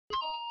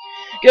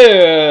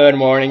Good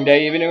morning,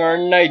 day, evening, or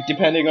night,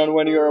 depending on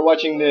when you are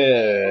watching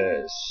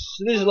this.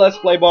 This is Let's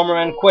Play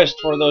Bomberman Quest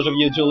for those of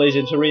you too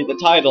lazy to read the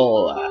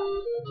title.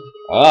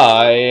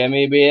 I am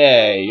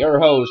EBA, your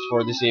host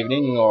for this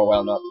evening, or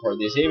well, not for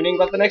this evening,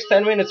 but the next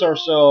 10 minutes or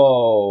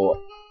so.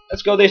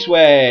 Let's go this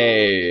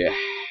way.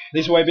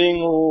 This way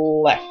being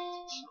left.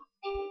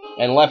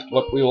 And left,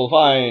 what we will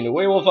find?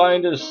 We will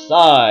find a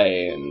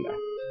sign.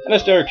 And a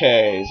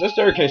staircase. A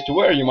staircase to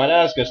where, you might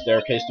ask? A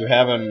staircase to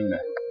heaven.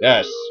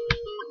 Yes.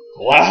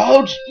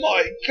 Clouds?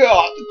 My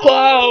god, the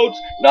clouds!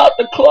 Not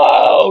the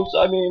clouds!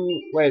 I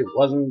mean, wait,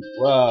 wasn't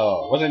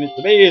it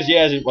the bees?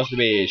 Yes, it was the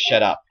bees.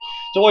 Shut up.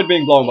 To avoid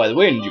being blown by the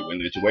wind, you will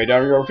need to weigh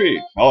down your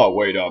feet. Oh,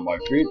 weigh down my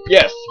feet?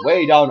 Yes,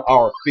 weigh down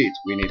our feet.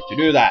 We need to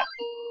do that.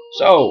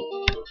 So,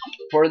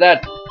 for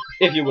that,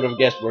 if you would have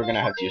guessed we're gonna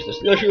have to use the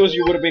steel shoes,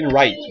 you would have been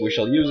right. We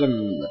shall use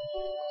them.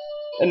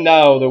 And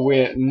now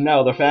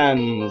the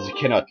fans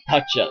cannot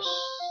touch us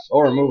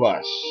or move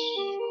us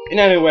in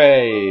any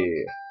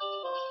way.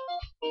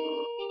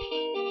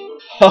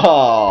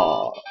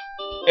 Haha!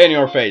 In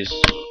your face.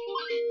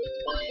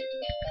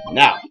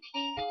 Now,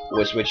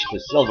 we switch to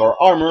silver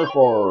armor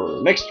for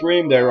next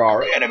stream. There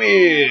are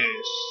enemies.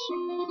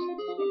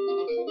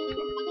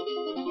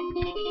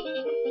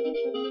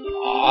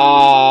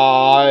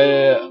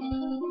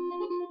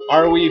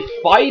 Are we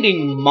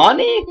fighting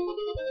money?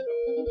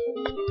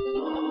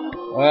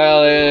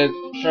 Well, it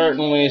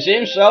certainly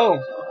seems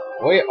so.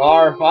 We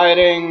are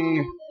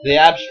fighting the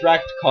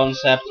abstract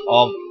concept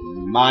of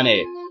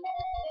money.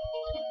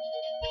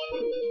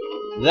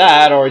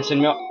 That, or it's an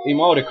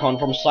emoticon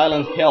from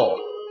Silent Hill.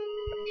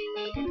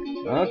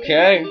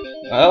 Okay,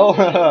 well,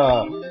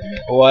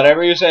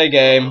 whatever you say,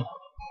 game.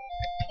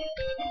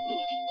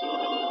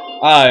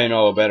 I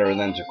know better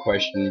than to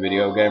question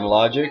video game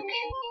logic.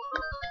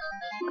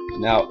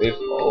 Now, if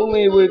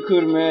only we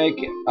could make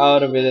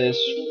out of this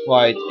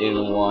fight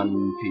in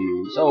one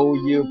piece. Oh,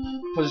 you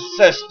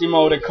possessed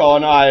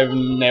emoticon, I've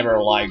never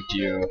liked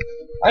you.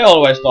 I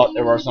always thought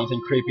there was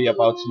something creepy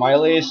about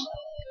smileys.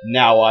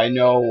 Now I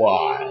know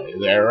why.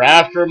 They're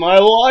after my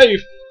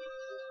life!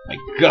 My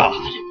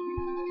god.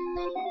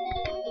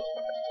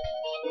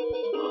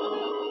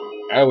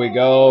 There we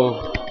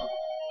go.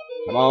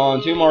 Come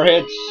on, 2 more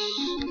hits.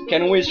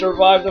 Can we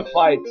survive the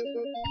fight?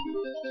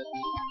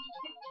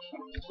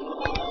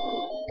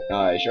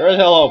 I sure as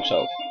hell hope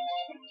so.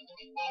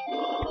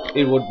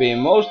 It would be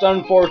most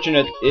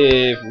unfortunate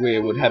if we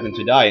would happen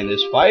to die in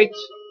this fight.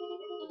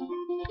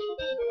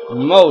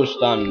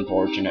 Most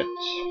unfortunate.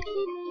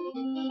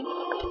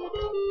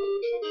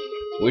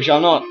 We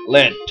shall not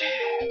let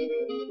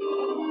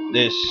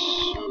this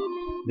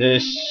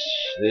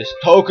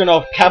token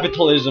of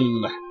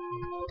capitalism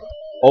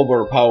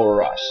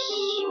overpower us.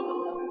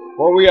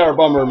 For we are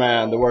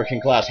Bomberman, the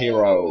working class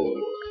hero.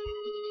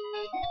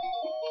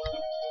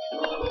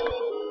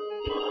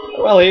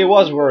 Well, he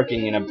was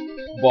working in a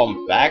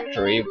bomb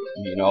factory,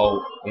 you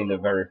know, in the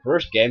very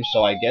first game,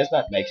 so I guess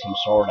that makes him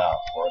sort of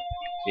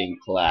working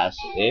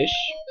class-ish.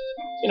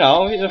 You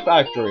know, he's a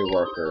factory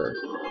worker.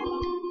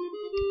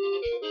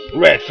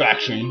 Red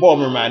Faction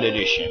Bomberman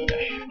Edition.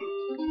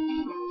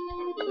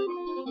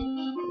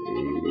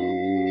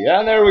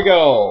 And there we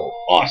go.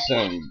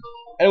 Awesome.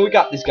 And we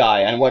got this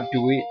guy. And what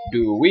do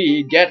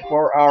we get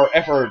for our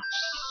efforts?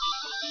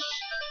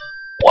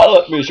 Well,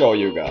 let me show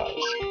you guys.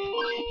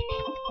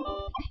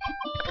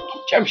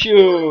 Jump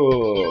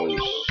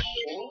shoes.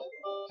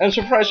 And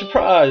surprise,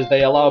 surprise,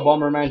 they allow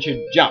Bomberman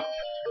to jump.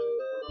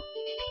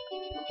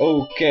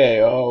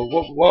 Okay. Oh,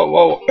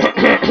 whoa.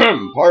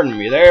 Pardon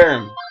me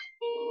there.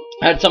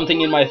 I had something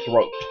in my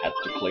throat. Had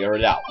to clear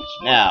it out.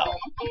 Now,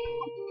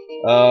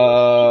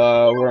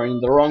 we're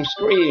in the wrong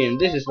screen.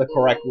 This is the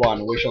correct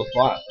one. We shall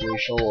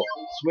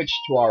switch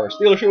to our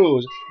steel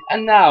shoes.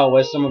 And now,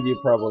 as some of you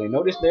probably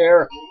noticed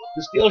there,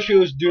 the steel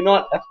shoes do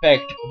not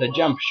affect the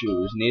jump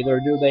shoes. Neither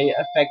do they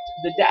affect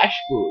the dash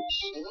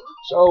boots.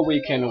 So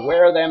we can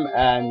wear them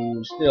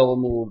and still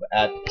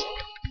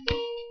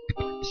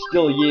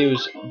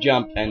use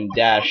jump and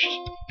dash.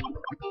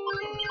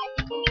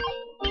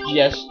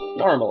 Yes,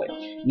 normally.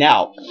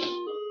 Now,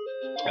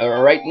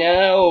 right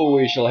now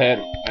we shall head.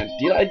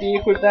 Did I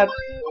de-equip that?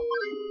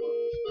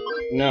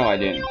 No, I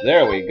didn't.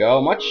 There we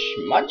go. Much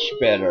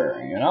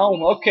better. You know.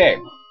 Okay.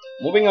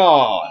 Moving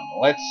on.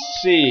 Let's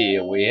see.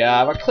 We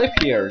have a cliff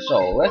here,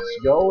 so let's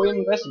go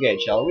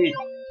investigate, shall we?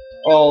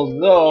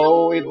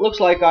 Although it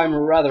looks like I'm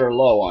rather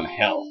low on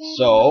health,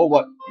 so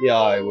what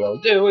I will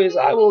do is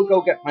I will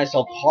go get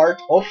myself heart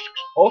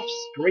off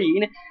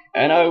screen,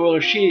 and I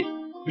will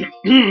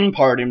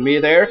pardon me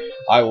there.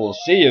 I will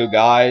see you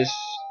guys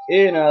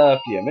in a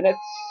few minutes.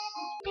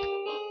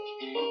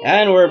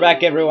 And we're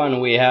back, everyone.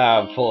 We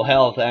have full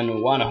health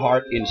and 1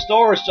 heart in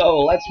store, so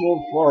let's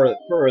move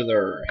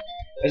further.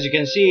 As you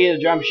can see, the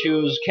jump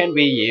shoes can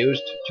be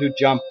used to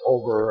jump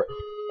over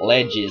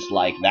ledges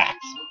like that.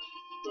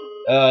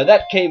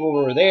 That cave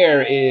over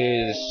there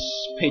is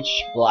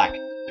pitch black,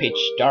 pitch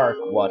dark,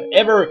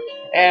 whatever,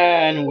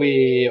 and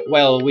we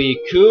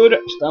could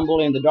stumble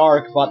in the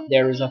dark, but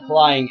there is a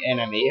flying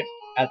enemy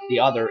at the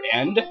other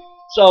end,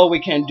 so we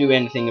can't do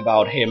anything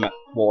about him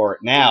for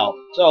now.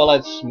 So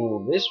let's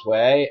move this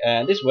way,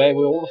 and this way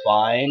we will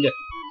find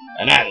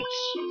an ant.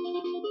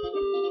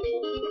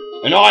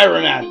 An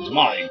iron ant,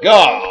 my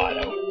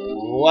god!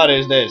 What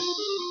is this?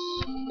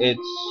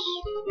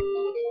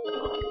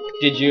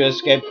 Did you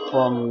escape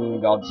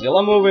from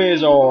Godzilla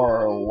movies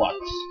or what?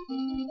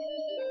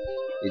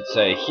 It's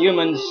a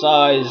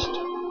human-sized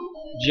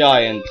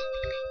giant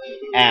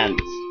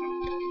ant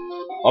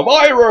of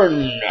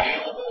iron!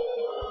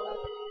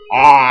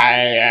 I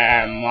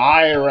am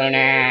Iron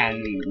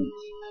Ant!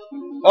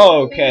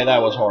 Okay,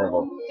 that was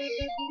horrible.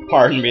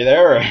 Pardon me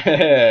there.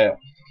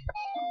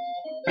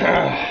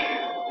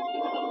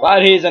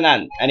 But he's an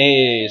ant, and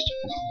he's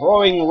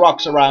throwing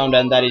rocks around,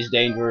 and that is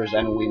dangerous,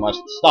 and we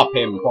must stop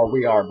him, for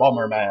we are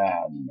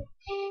Bomberman.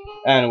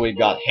 And we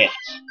got hit.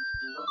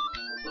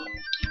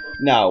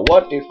 Now,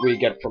 what if we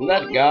get from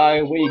that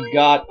guy? We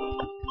got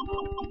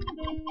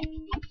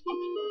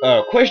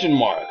a question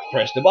mark.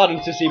 Press the button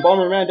to see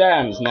Bomberman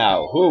dance.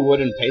 Now, who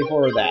wouldn't pay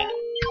for that?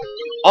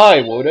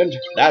 I wouldn't.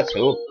 That's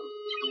who.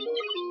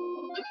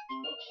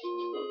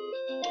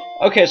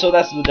 Okay, so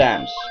that's the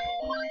dance.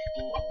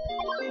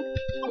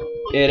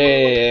 It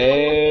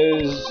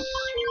is...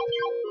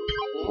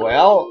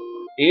 well,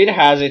 it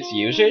has its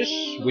uses,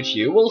 which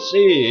you will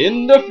see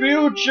in the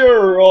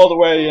future, all the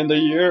way in the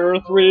year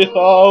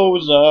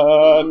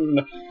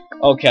 3000.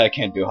 Okay, I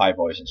can't do high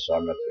voices, so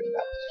I'm not doing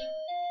that.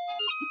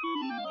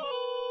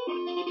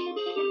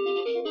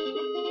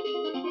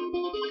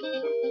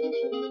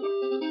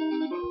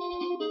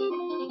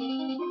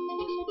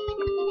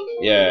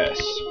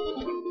 Yes.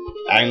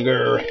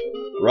 Anger.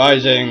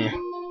 Rising.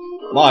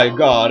 My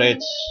god,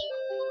 it's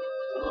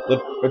the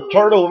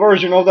turtle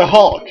version of the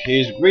Hulk.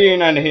 He's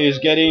green and he's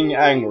getting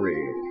angry.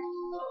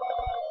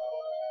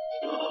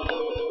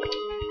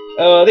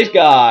 This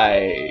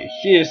guy,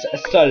 he's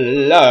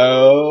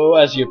slow,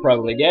 as you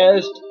probably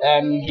guessed,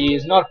 and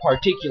he's not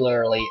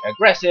particularly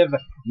aggressive,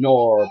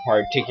 nor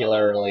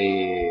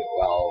particularly,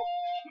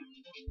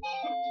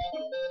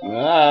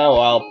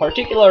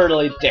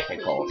 particularly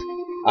difficult.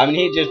 I mean,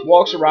 he just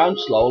walks around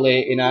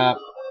slowly in a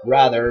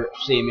rather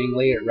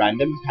seemingly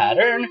random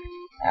pattern,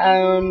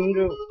 and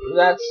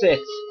that's it.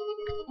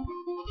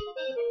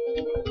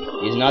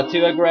 He's not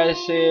too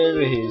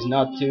aggressive, he's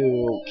not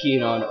too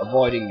keen on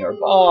avoiding your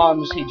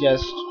bombs, he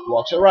just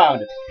walks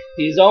around.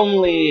 His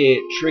only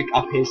trick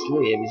up his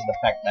sleeve is the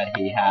fact that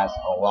he has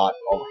a lot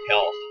of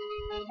health.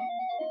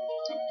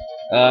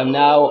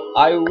 Now,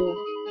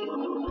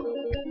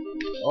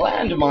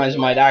 landmines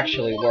might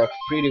actually work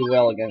pretty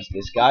well against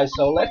this guy,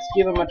 so let's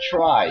give him a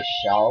try,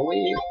 shall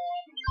we?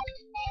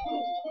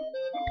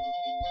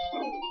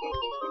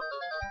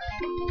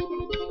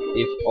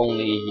 If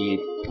only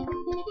he'd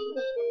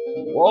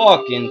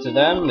walk into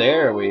them.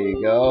 There we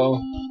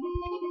go.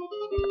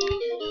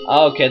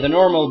 Okay, the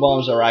normal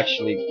bombs are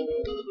actually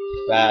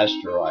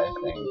faster, I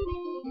think.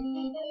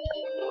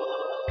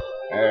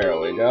 There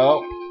we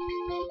go.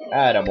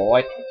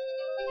 Attaboy.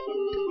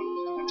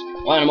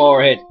 One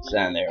more hit,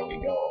 and there we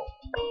go.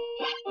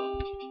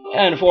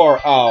 And for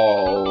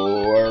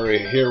our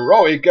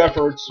heroic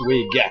efforts,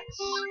 we get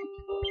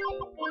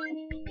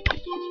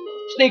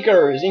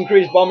sneakers,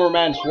 increase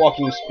Bomberman's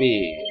walking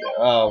speed.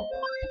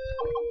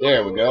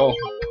 There we go.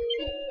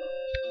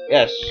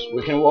 Yes,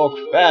 we can walk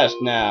fast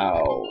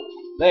now.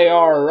 They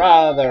are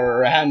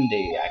rather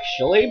handy,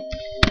 actually.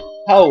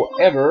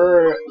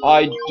 However,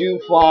 I do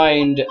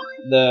find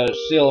the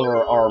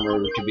silver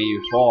armor to be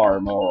far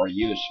more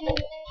useful.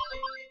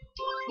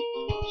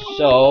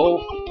 So,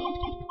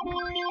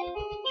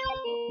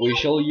 we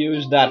shall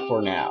use that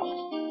for now.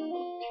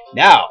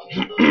 Now,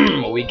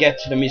 we get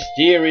to the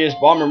mysterious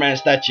Bomberman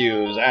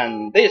statues,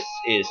 and this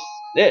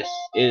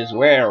is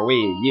where we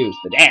use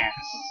the dance.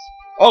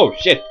 Oh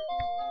shit!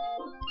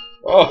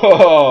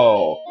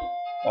 Oh,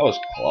 that was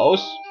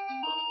close.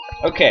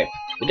 Okay,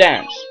 the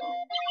dance.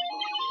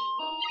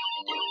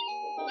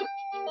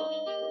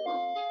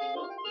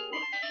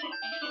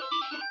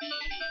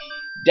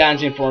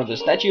 Dance in front of the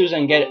statues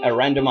and get a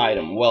random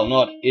item. Well,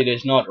 it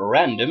is not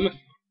random.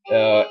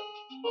 A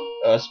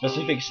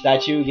specific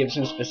statue gives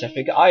a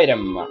specific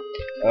item.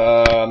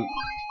 I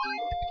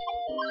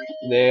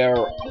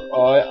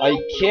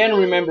can't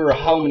remember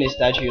how many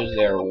statues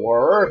there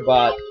were,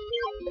 but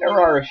there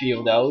are a few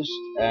of those,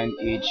 and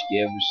each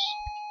gives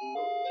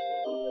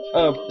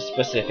a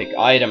specific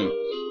item.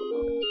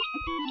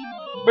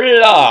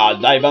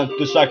 Blood! I want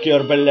to suck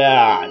your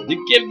blood!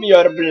 Give me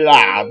your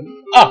blood!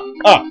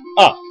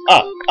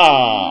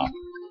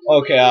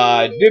 Okay,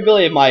 I do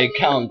believe my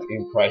count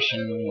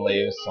impression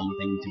leaves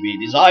something to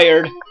be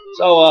desired,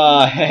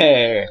 so,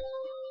 hey,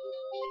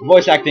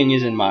 voice acting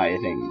isn't my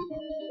thing.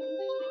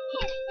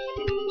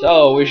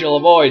 So, we shall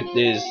avoid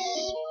this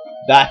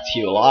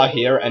Batula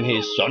here and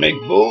his sonic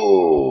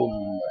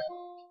boom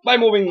by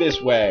moving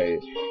this way.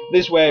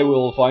 This way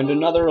we'll find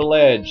another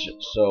ledge,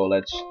 so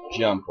let's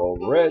jump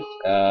over it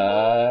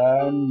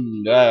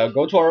and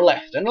go to our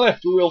left. And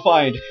left we will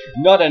find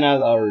not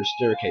another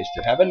staircase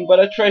to heaven, but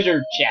a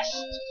treasure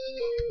chest.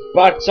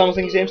 but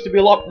something seems to be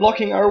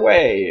blocking our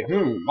way.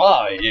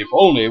 My, if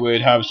only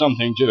we'd have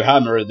something to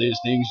hammer these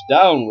things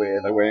down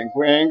with. Wink,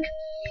 wink.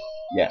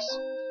 Yes.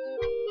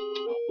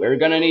 We're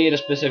gonna need a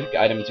specific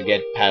item to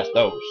get past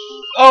those.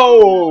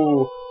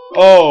 Oh!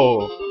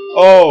 Oh!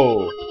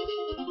 Oh!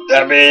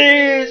 The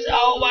bees!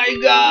 Oh my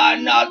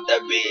god, not the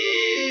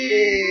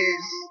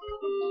bees!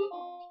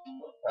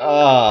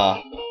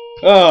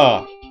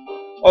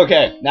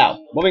 Okay, now,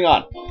 moving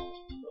on.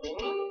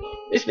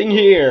 This thing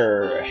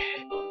here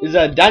is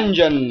a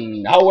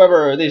dungeon.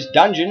 However, this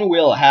dungeon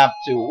will have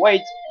to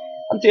wait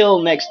until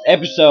next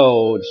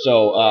episode.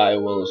 So I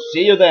will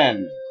see you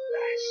then.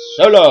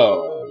 So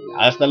long.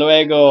 Hasta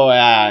luego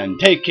and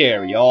take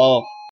care, y'all.